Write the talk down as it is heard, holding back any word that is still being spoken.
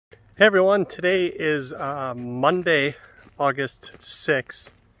Hey everyone, today is Monday, August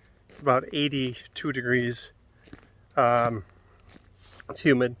 6th. It's about 82 degrees. It's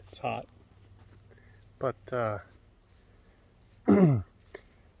humid, it's hot. But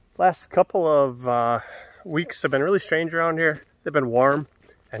last couple of weeks have been really strange around here. They've been warm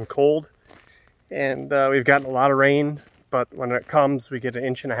and cold. And we've gotten a lot of rain, but when it comes, we get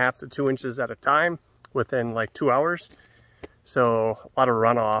 1.5 to 2 inches at a time within like 2 hours. So a lot of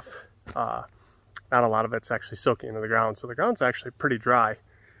runoff. Not a lot of it's actually soaking into the ground, so the ground's actually pretty dry.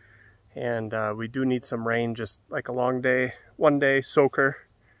 And we do need some rain, just like a long day, one day soaker.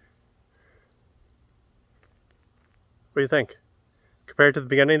 What do you think? Compared to the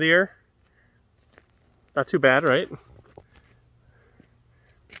beginning of the year? Not too bad, right?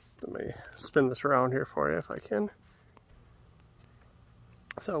 Let me spin this around here for you if I can.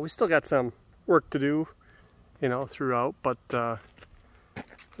 So we still got some work to do, you know, throughout, but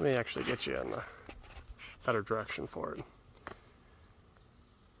let me actually get you in the better direction for it.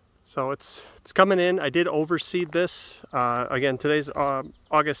 So it's coming in. I did overseed this. Again, today's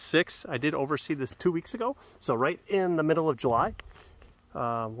August 6th. I did overseed this 2 weeks ago. So right in the middle of July,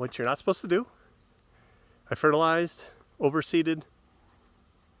 which you're not supposed to do. I fertilized, overseeded,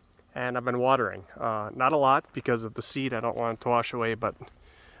 and I've been watering. Not a lot because of the seed. I don't want it to wash away, but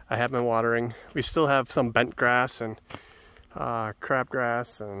I have been watering. We still have some bent grass and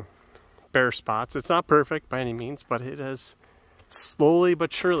crabgrass and bare spots. It's not perfect by any means, but it is slowly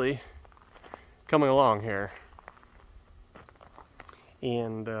but surely coming along here.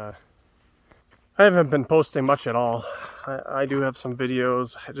 And I haven't been posting much at all. I do have some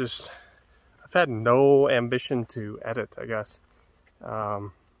videos. I've had no ambition to edit, I guess.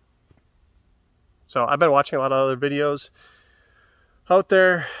 So I've been watching a lot of other videos out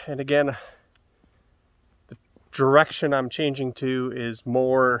there, and again, direction I'm changing to is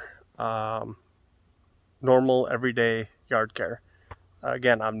more normal everyday yard care.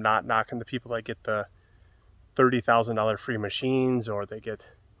 Again, I'm not knocking the people that get the $30,000 free machines, or they get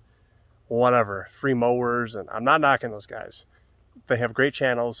whatever, free mowers, and I'm not knocking those guys. They have great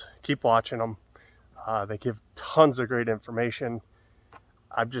channels, keep watching them. They give tons of great information.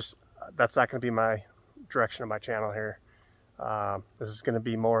 That's not going to be my direction of my channel here. This is going to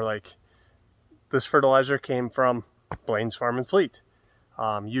be more like, this fertilizer came from Blaine's Farm and Fleet.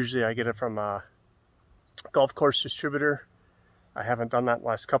 Usually I get it from a golf course distributor. I haven't done that in the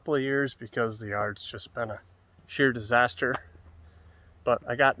last couple of years because the yard's just been a sheer disaster. But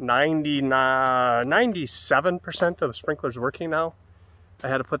I got 97% of the sprinklers working now. I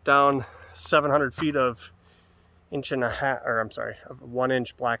had to put down 700 feet of 1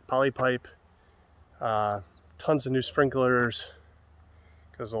 inch black poly pipe. Tons of new sprinklers,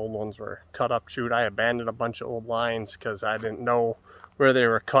 because old ones were cut up, chewed. I abandoned a bunch of old lines because I didn't know where they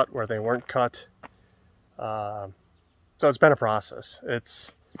were cut, where they weren't cut. So it's been a process.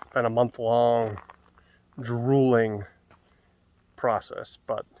 It's been a month-long, drooling process,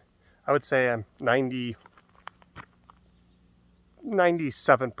 but I would say I'm 97%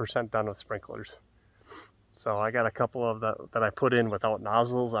 done with sprinklers. So I got a couple of that I put in without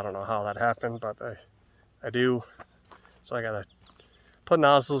nozzles. I don't know how that happened, but I do. So I gotta put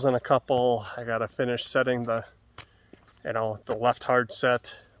nozzles in a couple. I gotta finish setting the left hard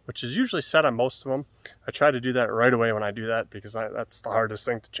set, which is usually set on most of them. I try to do that right away when I do that, because that's the hardest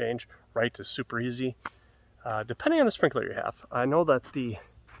thing to change. Right is super easy, depending on the sprinkler you have. I know that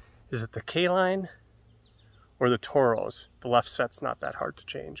is it the K-line or the Toros? The left set's not that hard to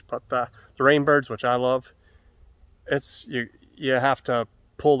change, but the Rainbirds, which I love, you have to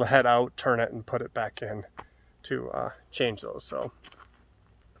pull the head out, turn it, and put it back in to change those. So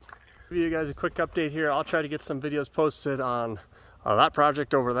give you guys a quick update here. I'll try to get some videos posted on that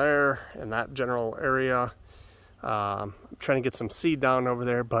project over there in that general area. I'm trying to get some seed down over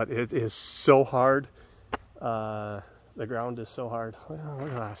there, but it is so hard. The ground is so hard. Oh,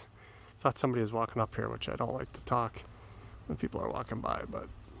 look at that. I thought somebody was walking up here, which I don't like to talk when people are walking by, but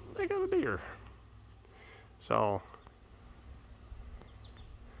they got a deer. So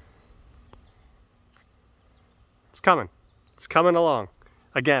it's coming. It's coming along.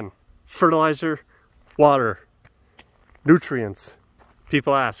 Again, fertilizer, water, nutrients.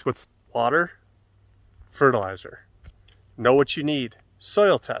 People ask, what's water? Fertilizer. Know what you need.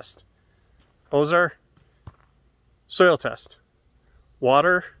 Soil test. Those are soil test.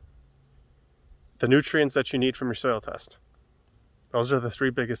 Water, the nutrients that you need from your soil test. Those are the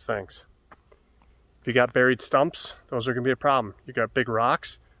three biggest things. If you got buried stumps, those are going to be a problem. You got big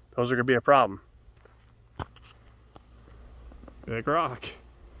rocks, those are going to be a problem. Big rock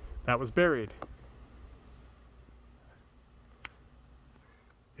that was buried.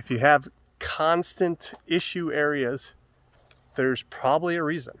 If If you have constant issue areas, there's probably a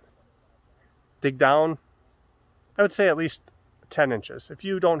reason. Dig down, I would say at least 10 inches. If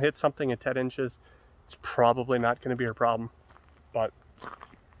you don't hit something at 10 inches, it's probably not going to be your problem, but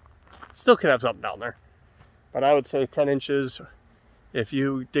still could have something down there. But I would say 10 inches, if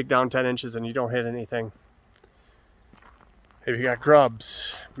you dig down 10 inches and you don't hit anything, maybe you got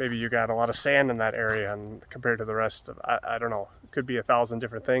grubs, maybe you got a lot of sand in that area and compared to the rest of, I don't know, it could be 1,000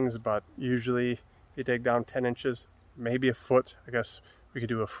 different things, but usually if you dig down 10 inches, maybe a foot, I guess we could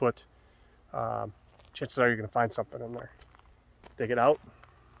do a foot, chances are you're going to find something in there. Dig it out,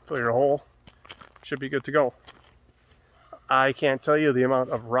 fill your hole, should be good to go. I can't tell you the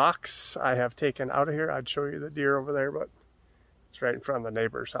amount of rocks I have taken out of here. I'd show you the deer over there, but it's right in front of the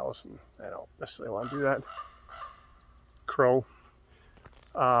neighbor's house and I don't necessarily want to do that. Crow.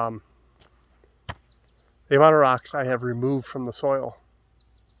 The amount of rocks I have removed from the soil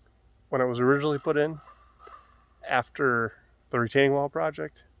when it was originally put in after the retaining wall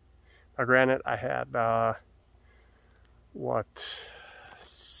project. Now granted, I had what,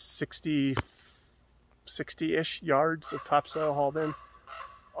 60-ish yards of topsoil hauled in,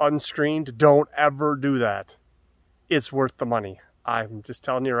 unscreened. Don't ever do that. It's worth the money. I'm just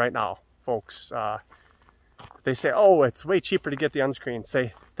telling you right now, folks. They say, oh, it's way cheaper to get the unscreened.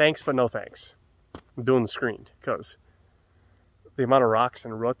 Say thanks, but no thanks. I'm doing the screened because the amount of rocks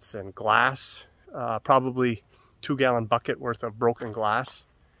and roots and glass, probably 2-gallon bucket worth of broken glass,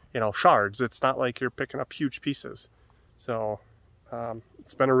 you know, shards. It's not like you're picking up huge pieces. So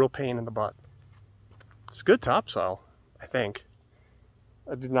it's been a real pain in the butt. It's good topsoil, I think.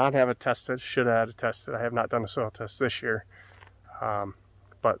 I did not have it tested. Should have had it tested. I have not done a soil test this year,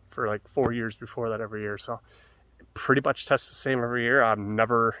 but for like 4 years before that every year. So pretty much test the same every year. I'm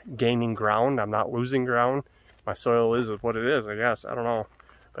never gaining ground. I'm not losing ground. My soil is what it is, I guess. I don't know.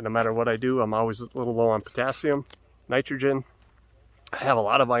 But no matter what I do, I'm always a little low on potassium, nitrogen. I have a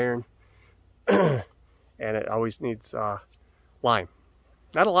lot of iron, and it always needs lime.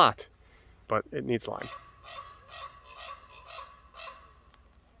 Not a lot, but it needs lime.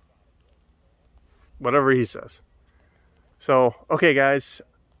 Whatever he says. So, okay guys,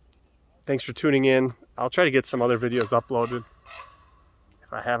 thanks for tuning in. I'll try to get some other videos uploaded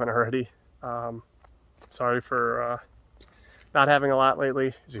if I haven't already. Sorry for not having a lot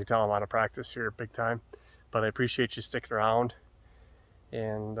lately. As you can tell, I'm out of practice here big time, but I appreciate you sticking around,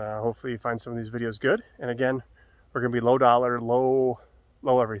 and hopefully you find some of these videos good. And again, we're gonna be low dollar, low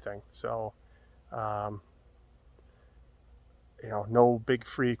everything. So you know, no big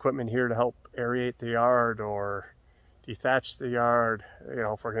free equipment here to help aerate the yard or dethatch the yard. You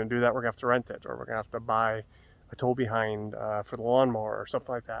know, if we're going to do that, we're going to have to rent it, or we're going to have to buy a tow behind for the lawnmower or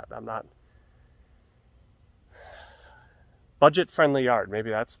something like that. I'm not budget-friendly yard.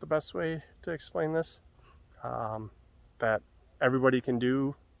 Maybe that's the best way to explain this. That everybody can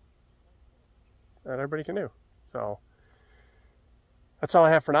do. That everybody can do. So that's all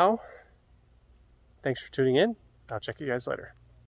I have for now. Thanks for tuning in. I'll check you guys later.